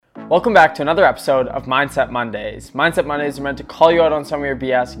Welcome back to another episode of Mindset Mondays. Mindset Mondays are meant to call you out on some of your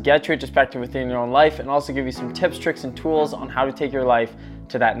BS, get your perspective within your own life, and also give you some tips, tricks, and tools on how to take your life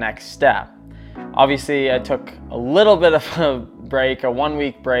to that next step. Obviously, I took a little bit of a break, a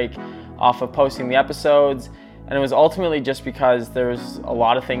 1-week break off of posting the episodes, and it was ultimately just because there's a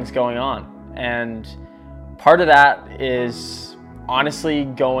lot of things going on. And part of that is honestly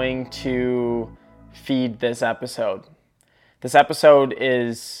going to feed this episode. This episode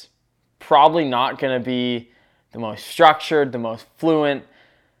is probably not going to be the most structured, the most fluent,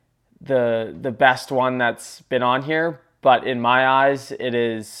 the best one that's been on here, but in my eyes, it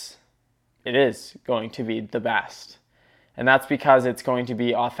is going to be the best. And that's because it's going to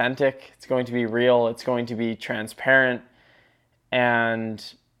be authentic, it's going to be real, it's going to be transparent,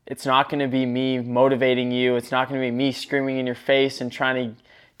 and it's not going to be me motivating you, it's not going to be me screaming in your face and trying to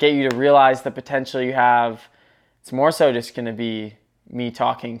get you to realize the potential you have. It's more so just going to be me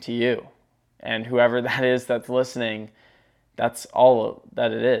talking to you. And whoever that is that's listening, that's all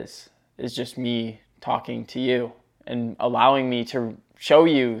that it is just me talking to you and allowing me to show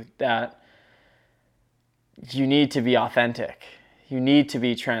you that you need to be authentic. You need to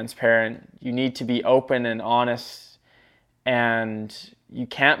be transparent. You need to be open and honest. And you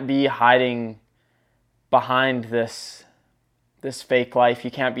can't be hiding behind this fake life. You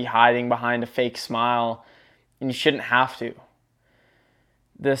can't be hiding behind a fake smile. And you shouldn't have to.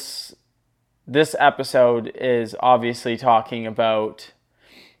 This episode is obviously talking about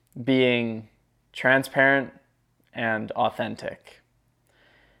being transparent and authentic.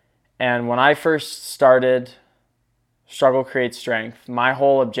 And when I first started Struggle Creates Strength, my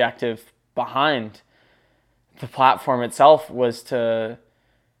whole objective behind the platform itself was to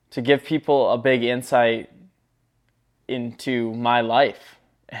give people a big insight into my life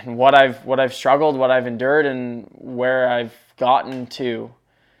and what I've struggled, what I've endured, and where I've gotten to.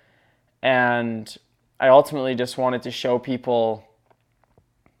 And I ultimately just wanted to show people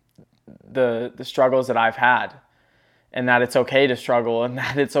the struggles that I've had, and that it's okay to struggle, and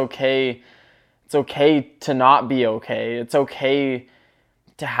that it's okay to not be okay. It's okay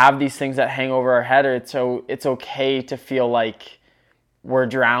to have these things that hang over our head, or it's okay to feel like we're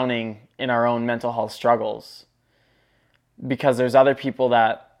drowning in our own mental health struggles, because there's other people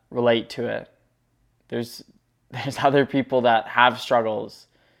that relate to it. There's other people that have struggles.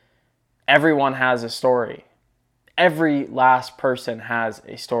 Everyone has a story. Every last person has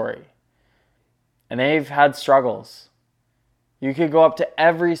a story. And they've had struggles. You could go up to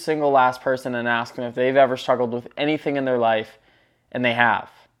every single last person and ask them if they've ever struggled with anything in their life, and they have.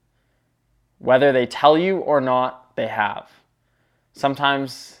 Whether they tell you or not, they have.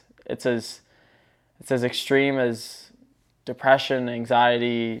 Sometimes it's as extreme as depression,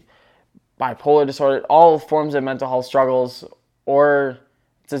 anxiety, bipolar disorder, all forms of mental health struggles, or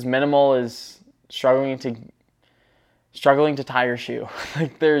it's as minimal as struggling to tie your shoe.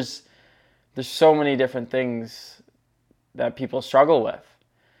 Like there's so many different things that people struggle with.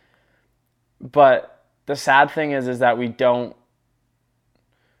 But the sad thing is that we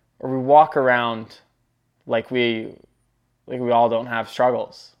walk around like we all don't have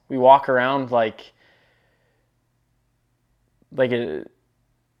struggles. We walk around like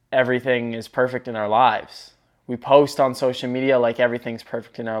everything is perfect in our lives. We post on social media like everything's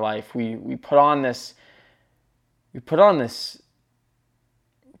perfect in our life. We put on this.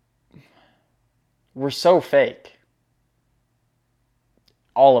 We're so fake.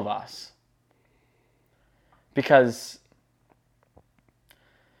 All of us. Because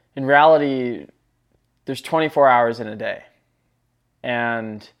in reality, there's 24 hours in a day.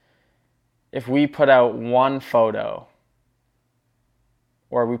 And if we put out one photo,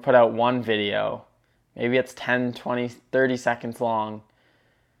 or we put out one video, maybe it's 10, 20, 30 seconds long,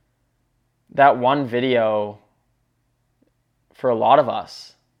 that one video, for a lot of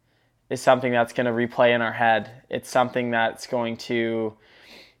us, is something that's going to replay in our head. It's something that's going to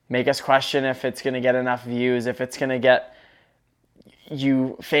make us question if it's going to get enough views, if it's going to get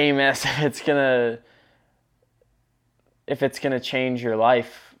you famous, if it's going to change your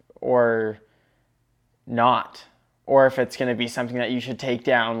life or not, or if it's going to be something that you should take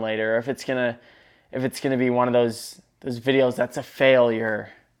down later, or if it's going to be one of those videos that's a failure.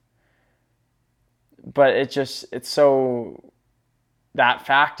 But it's so, that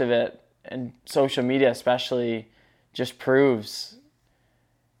fact of it, and social media especially, just proves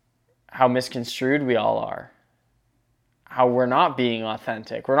how misconstrued we all are. How we're not being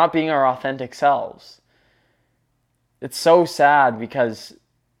authentic. We're not being our authentic selves. It's so sad because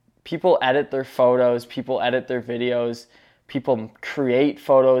people edit their photos, people edit their videos, people create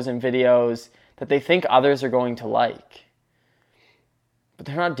photos and videos that they think others are going to like. but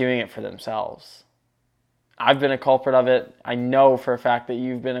they're not doing it for themselves. I've been a culprit of it. I know for a fact that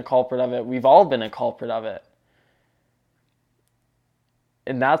you've been a culprit of it. We've all been a culprit of it.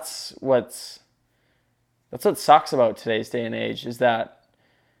 And that's what sucks about today's day and age, is that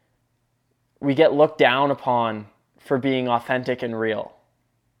we get looked down upon for being authentic and real.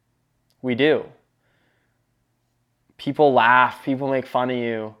 We do. People laugh, people make fun of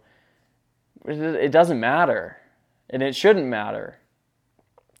you. It doesn't matter, and it shouldn't matter.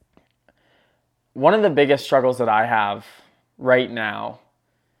 One of the biggest struggles that I have right now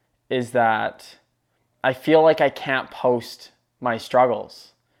is that I feel like I can't post my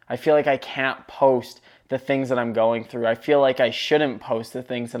struggles. I feel like I can't post the things that I'm going through. I feel like I shouldn't post the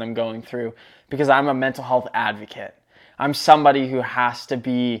things that I'm going through because I'm a mental health advocate. I'm somebody who has to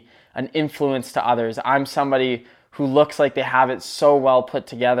be an influence to others. I'm somebody who looks like they have it so well put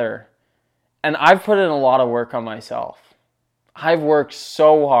together. And I've put in a lot of work on myself. I've worked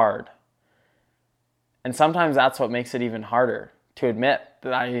so hard. And sometimes that's what makes it even harder to admit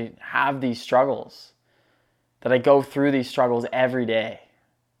that I have these struggles, that I go through these struggles every day.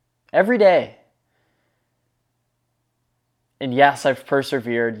 Every day. And yes, I've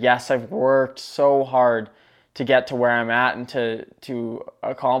persevered. Yes, I've worked so hard to get to where I'm at and to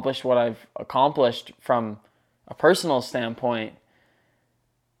accomplish what I've accomplished from a personal standpoint.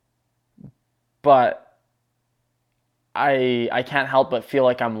 But I can't help but feel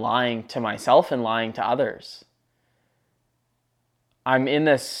like I'm lying to myself and lying to others. I'm in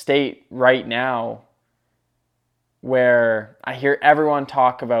this state right now where I hear everyone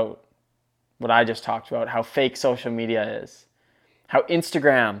talk about what I just talked about, how fake social media is, how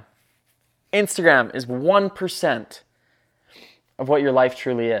Instagram is 1% of what your life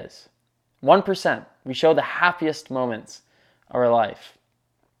truly is. 1%. We show the happiest moments of our life.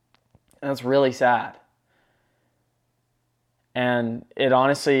 And that's really sad. And it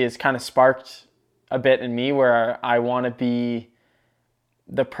honestly has kind of sparked a bit in me where I want to be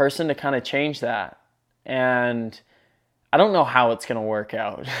the person to kind of change that. And I don't know how it's going to work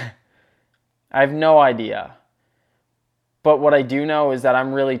out. I have no idea. But what I do know is that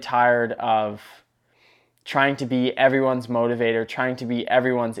I'm really tired of trying to be everyone's motivator, trying to be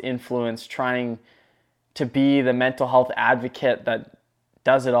everyone's influence, trying to be the mental health advocate that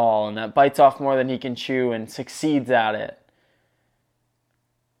does it all and that bites off more than he can chew and succeeds at it.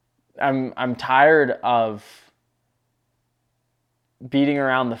 I'm tired of beating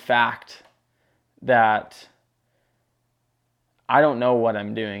around the fact that I don't know what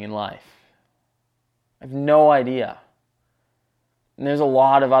I'm doing in life. I have no idea. And there's a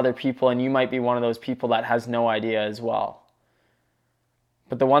lot of other people, and you might be one of those people that has no idea as well.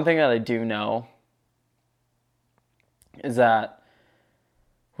 But the one thing that I do know is that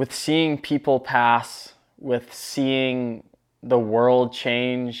with seeing people pass, with seeing the world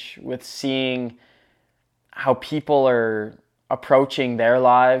change, with seeing how people are approaching their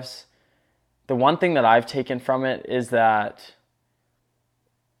lives, the one thing that I've taken from it is that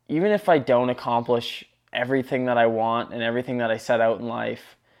even if I don't accomplish everything that I want and everything that I set out in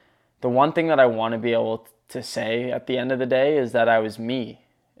life, the one thing that I want to be able to say at the end of the day is that I was me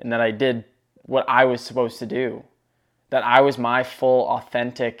and that I did what I was supposed to do, that I was my full,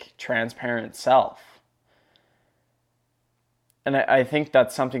 authentic, transparent self. And I think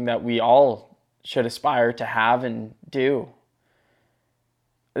that's something that we all should aspire to have and do.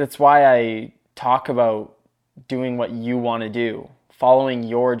 That's why I talk about doing what you want to do, following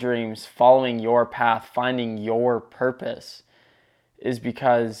your dreams, following your path, finding your purpose, is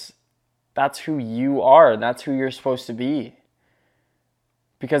because that's who you are. That's who you're supposed to be.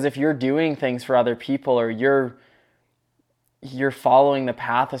 Because if you're doing things for other people or you're following the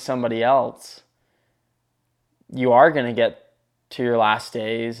path of somebody else, you are going to get to your last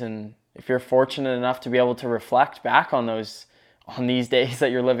days, and if you're fortunate enough to be able to reflect back on these days that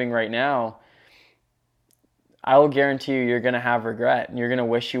you're living right now, I will guarantee you're going to have regret, and you're going to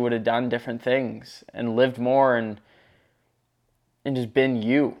wish you would have done different things and lived more and just been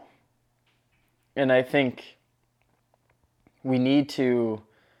you. And I think we need to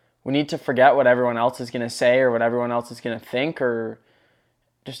forget what everyone else is going to say or what everyone else is going to think or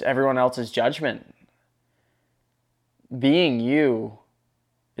just everyone else's judgment. Being you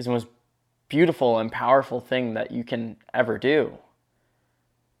is the most beautiful and powerful thing that you can ever do.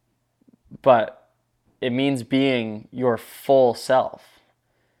 But it means being your full self.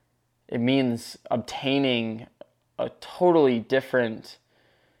 It means obtaining a totally different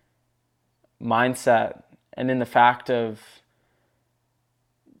mindset and in the fact of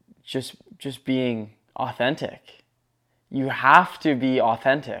just being authentic. You have to be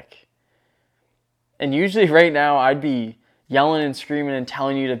authentic. And usually right now I'd be yelling and screaming and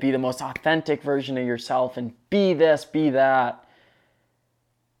telling you to be the most authentic version of yourself and be this, be that.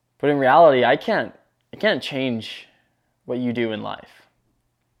 But in reality, I can't change what you do in life.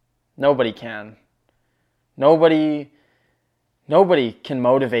 Nobody can. Nobody can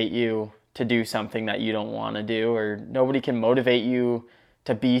motivate you to do something that you don't want to do, or nobody can motivate you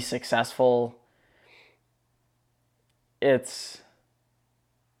to be successful. It's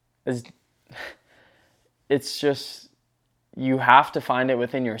just, you have to find it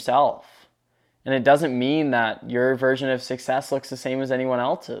within yourself. And it doesn't mean that your version of success looks the same as anyone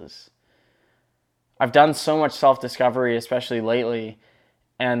else's. I've done so much self-discovery, especially lately,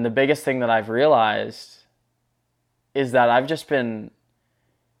 and the biggest thing that I've realized is that I've just been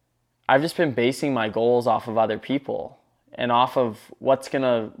basing my goals off of other people and off of what's going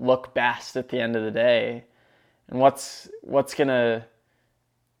to look best at the end of the day, and what's going to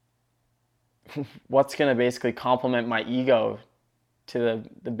basically complement my ego to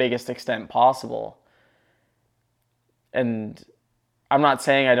the biggest extent possible. And I'm not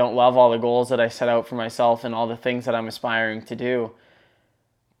saying I don't love all the goals that I set out for myself and all the things that I'm aspiring to do,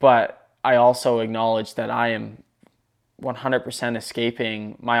 but I also acknowledge that I am 100%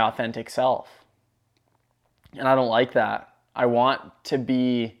 escaping my authentic self. And I don't like that. I want to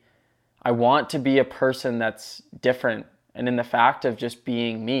be a person that's different, and in the fact of just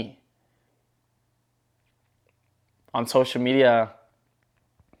being me. On social media,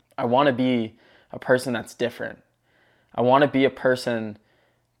 I want to be a person that's different. I want to be a person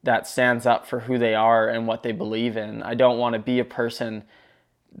that stands up for who they are and what they believe in. I don't want to be a person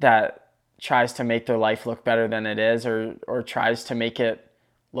that tries to make their life look better than it is, or tries to make it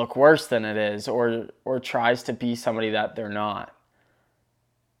look worse than it is, or tries to be somebody that they're not.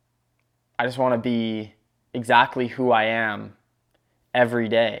 I just want to be exactly who I am every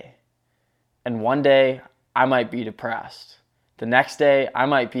day. And one day I might be depressed. The next day I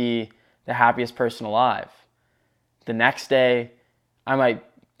might be the happiest person alive. The next day I might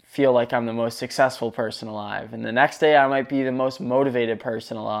feel like I'm the most successful person alive. And the next day I might be the most motivated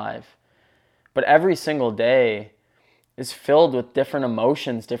person alive. But every single day is filled with different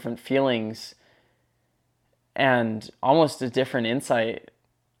emotions, different feelings, and almost a different insight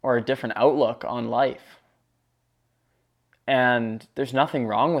or a different outlook on life. And there's nothing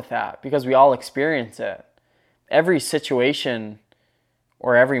wrong with that, because we all experience it. Every situation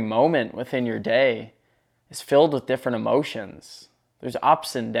or every moment within your day is filled with different emotions. There's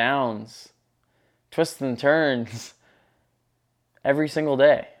ups and downs, twists and turns every single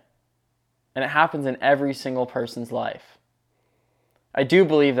day. And it happens in every single person's life. I do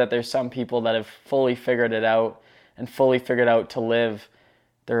believe that there's some people that have fully figured it out and fully figured out to live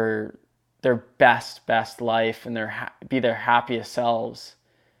their best life and be their happiest selves.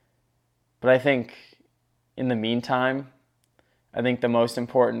 But I think in the meantime, I think the most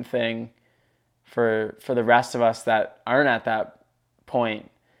important thing for the rest of us that aren't at that point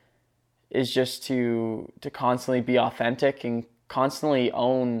is just to constantly be authentic and constantly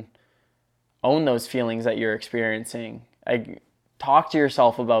own those feelings that you're experiencing. Talk to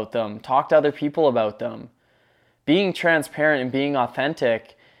yourself about them. Talk to other people about them. Being transparent and being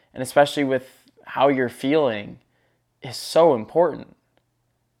authentic, and especially with how you're feeling, is so important.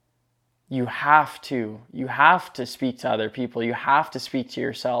 You have to speak to other people. You have to speak to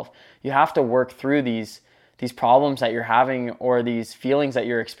yourself. You have to work through these problems that you're having or these feelings that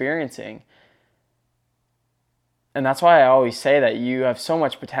you're experiencing. And that's why I always say that you have so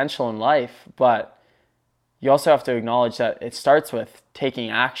much potential in life, but you also have to acknowledge that it starts with taking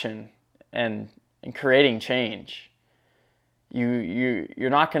action and creating change. You're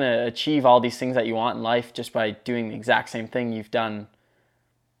not going to achieve all these things that you want in life just by doing the exact same thing you've done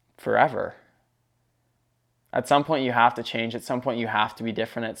forever. At some point you have to change. At some point you have to be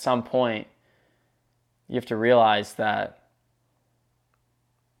different. At some point you have to realize that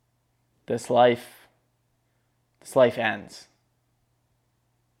this life ends.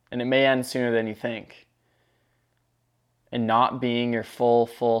 And it may end sooner than you think. And not being your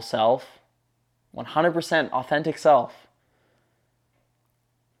full self, 100% authentic self,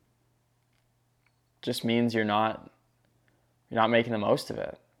 just means you're not making the most of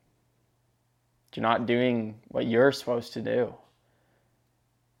it. You're not doing what you're supposed to do.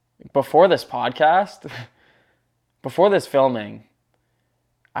 Before this podcast, before this filming,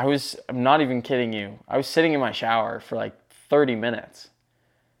 I'm not even kidding you, I was sitting in my shower for like 30 minutes.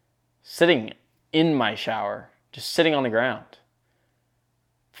 Sitting in my shower, just sitting on the ground.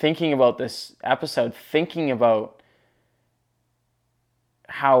 Thinking about this episode, thinking about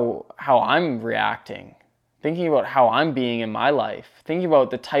how I'm reacting, thinking about how I'm being in my life, thinking about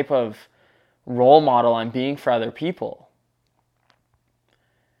the type of role model I'm being for other people.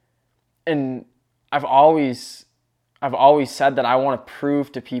 And I've always said that I want to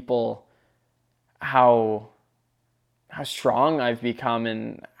prove to people how strong I've become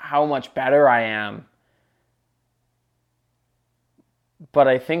and how much better I am. But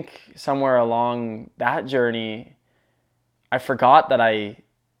I think somewhere along that journey, I forgot that I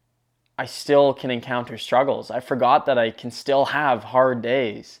still can encounter struggles. I forgot that I can still have hard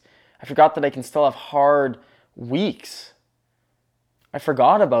days. I forgot that I can still have hard weeks. I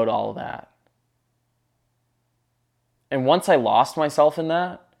forgot about all of that. And once I lost myself in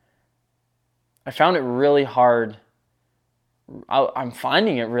that, I found it really hard. I'm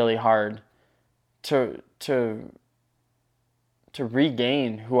finding it really hard to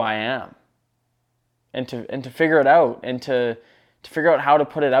regain who I am, and to figure it out, and to figure out how to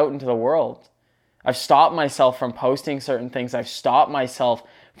put it out into the world. I've stopped myself from posting certain things. I've stopped myself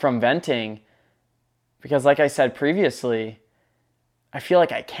from venting because, like I said previously, I feel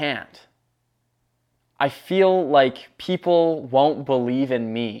like I can't. I feel like people won't believe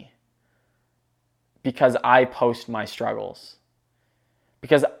in me because I post my struggles.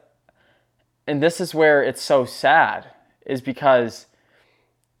 And this is where it's so sad, is because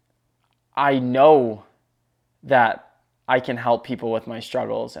I know that I can help people with my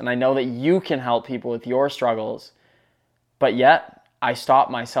struggles, and I know that you can help people with your struggles, but yet I stop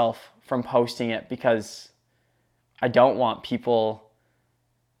myself from posting it because I don't want people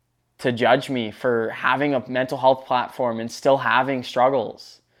to judge me for having a mental health platform and still having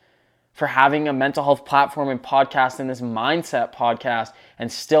struggles, for having a mental health platform and podcast and this mindset podcast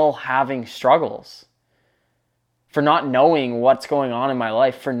and still having struggles, for not knowing what's going on in my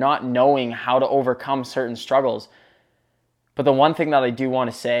life, for not knowing how to overcome certain struggles. But the one thing that I do want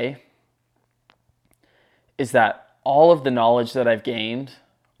to say is that all of the knowledge that I've gained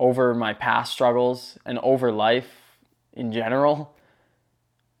over my past struggles and over life in general,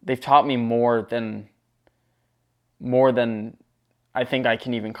 they've taught me more than I think I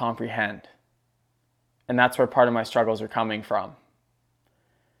can even comprehend. And that's where part of my struggles are coming from.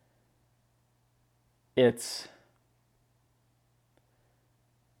 It's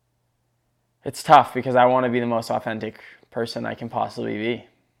tough because I want to be the most authentic person I can possibly be.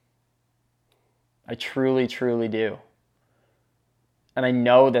 I truly, truly do. And I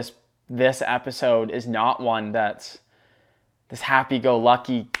know this episode is not one that's this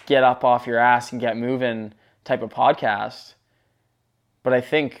happy-go-lucky, get up off your ass and get moving type of podcast. But I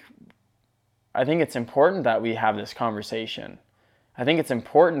think it's important that we have this conversation. I think it's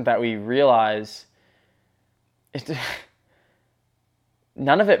important that we realize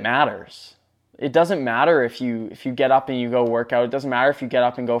none of it matters. It doesn't matter if you get up and you go work out. It doesn't matter if you get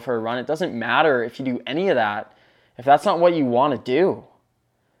up and go for a run. It doesn't matter if you do any of that if that's not what you want to do.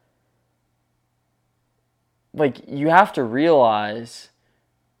 Like, you have to realize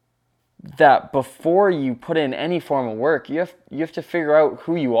that before you put in any form of work, you have to figure out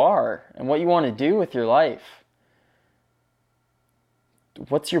who you are and what you want to do with your life.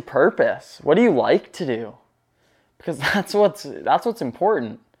 What's your purpose? What do you like to do? Because that's what's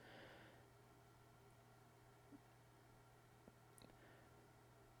important.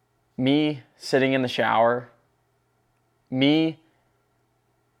 Me sitting in the shower, me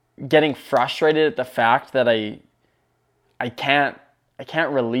getting frustrated at the fact that I can't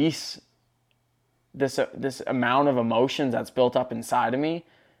release this amount of emotions that's built up inside of me.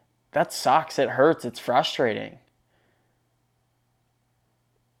 That sucks. It hurts. It's frustrating.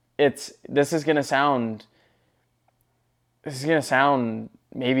 This is gonna sound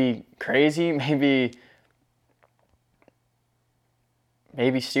maybe crazy, maybe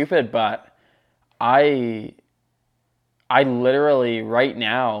stupid, but I literally right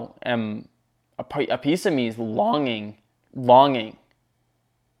now am a piece of me is longing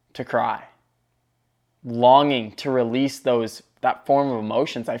to cry, longing to release that form of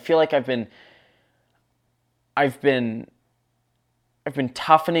emotions. I feel like I've been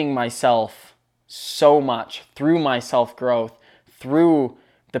toughening myself so much through my self-growth, through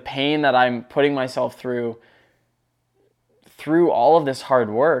the pain that I'm putting myself through all of this hard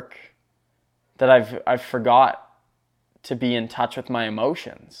work, that I've forgot to be in touch with my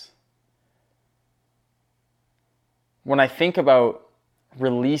emotions. When I think about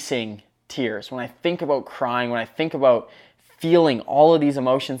releasing tears, when I think about crying, when I think about feeling all of these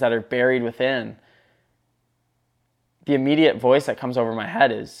emotions that are buried within, the immediate voice that comes over my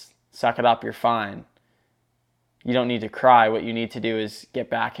head is, suck it up, you're fine. You don't need to cry. What you need to do is get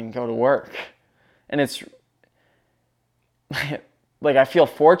back and go to work. And it's like, I feel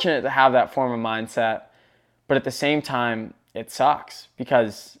fortunate to have that form of mindset, but at the same time, it sucks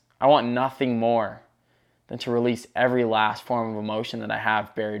because I want nothing more than to release every last form of emotion that I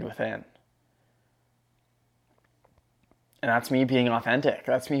have buried within. And that's me being authentic.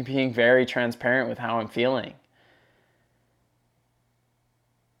 That's me being very transparent with how I'm feeling.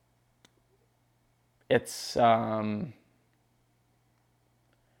 It's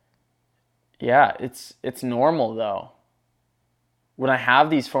it's normal though. When I have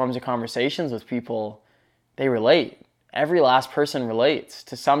these forms of conversations with people, they relate. Every last person relates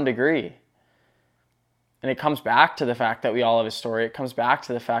to some degree. And it comes back to the fact that we all have a story. It comes back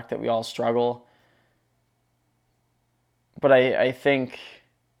to the fact that we all struggle. But I think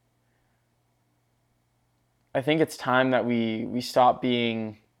it's time that we stop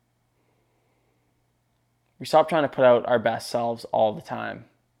trying to put out our best selves all the time.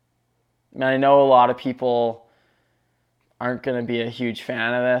 I mean, I know a lot of people aren't going to be a huge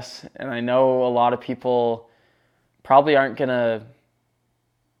fan of this, and I know a lot of people probably aren't going to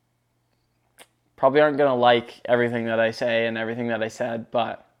like everything that I say and everything that I said,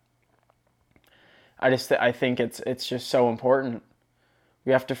 but I think it's just so important.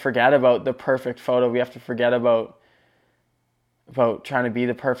 We have to forget about the perfect photo. We have to forget about trying to be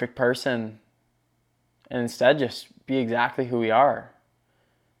the perfect person, and instead just be exactly who we are.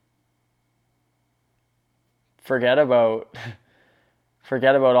 Forget about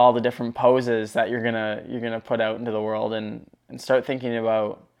all the different poses that you're gonna put out into the world, and start thinking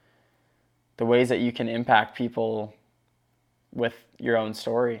about the ways that you can impact people with your own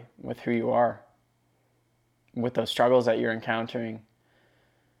story, with who you are, with those struggles that you're encountering,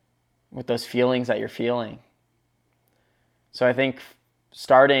 with those feelings that you're feeling. So I think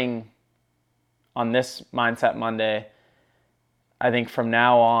starting on this Mindset Monday, I think from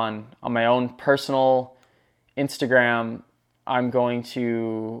now on my own personal Instagram, I'm going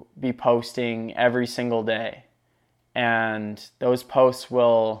to be posting every single day. And those posts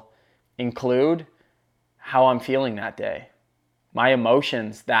will include how I'm feeling that day, my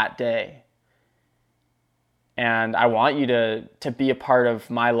emotions that day. And I want you to be a part of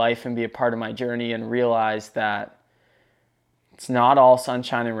my life and be a part of my journey and realize that it's not all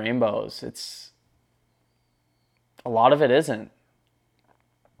sunshine and rainbows. A lot of it isn't.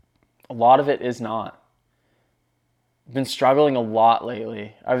 A lot of it is not. I've been struggling a lot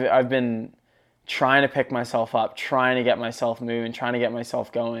lately. I've been trying to pick myself up, trying to get myself moving, trying to get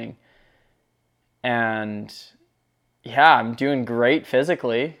myself going. And yeah, I'm doing great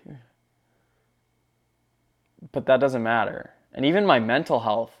physically, but that doesn't matter. And even my mental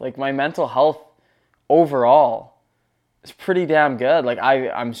health overall is pretty damn good. Like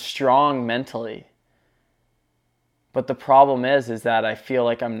I'm strong mentally. But the problem is that I feel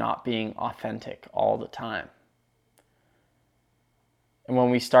like I'm not being authentic all the time. And when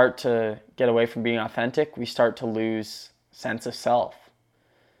we start to get away from being authentic, we start to lose sense of self.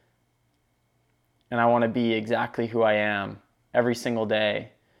 And I want to be exactly who I am every single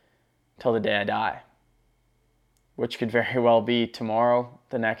day till the day I die, which could very well be tomorrow,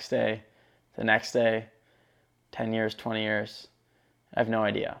 the next day, 10 years, 20 years. I have no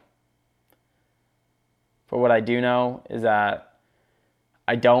idea. But what I do know is that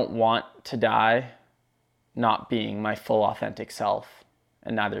I don't want to die not being my full authentic self,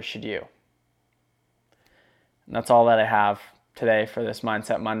 and neither should you. And that's all that I have today for this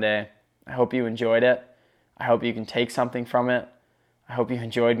Mindset Monday. I hope you enjoyed it. I hope you can take something from it. I hope you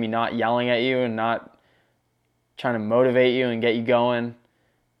enjoyed me not yelling at you and not trying to motivate you and get you going,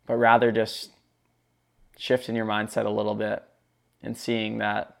 but rather just shifting your mindset a little bit and seeing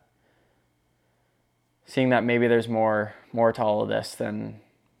that maybe there's more to all of this than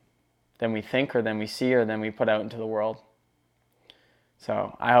we think or than we see or than we put out into the world.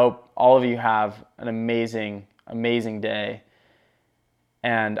 So I hope all of you have an amazing, amazing day.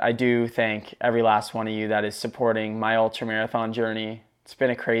 And I do thank every last one of you that is supporting my ultramarathon journey. It's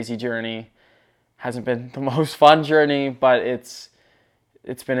been a crazy journey. Hasn't been the most fun journey, but it's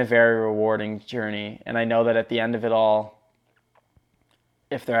been a very rewarding journey. And I know that at the end of it all,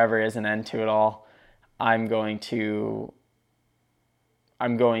 if there ever is an end to it all, I'm going to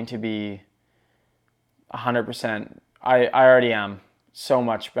be 100%. I already am so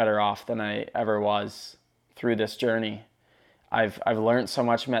much better off than I ever was through this journey. I've learned so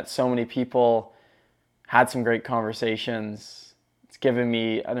much, met so many people, had some great conversations. It's given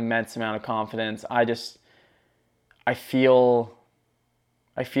me an immense amount of confidence. I feel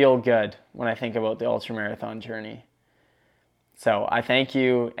good when I think about the ultramarathon journey. So I thank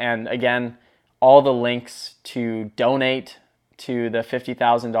you. And again, all the links to donate to the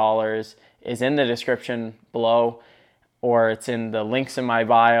 $50,000 is in the description below, or it's in the links in my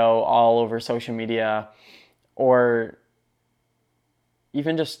bio all over social media, or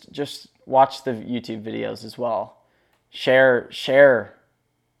even just watch the YouTube videos as well. Share.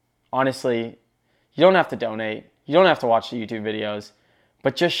 Honestly, you don't have to donate. You You don't have to watch the YouTube videos,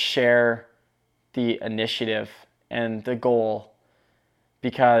 but just share the initiative and the goal,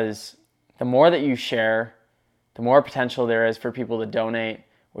 because the more that you share, the more potential there is for people to donate,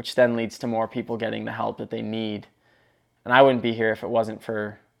 which then leads to more people getting the help that they need. And I wouldn't be here if it wasn't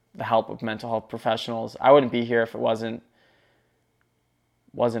for the help of mental health professionals. I wouldn't be here if it wasn't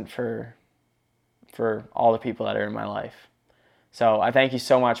for all the people that are in my life. So I thank you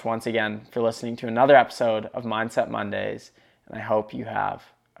so much once again for listening to another episode of Mindset Mondays, and I hope you have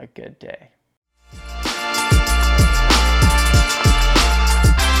a good day.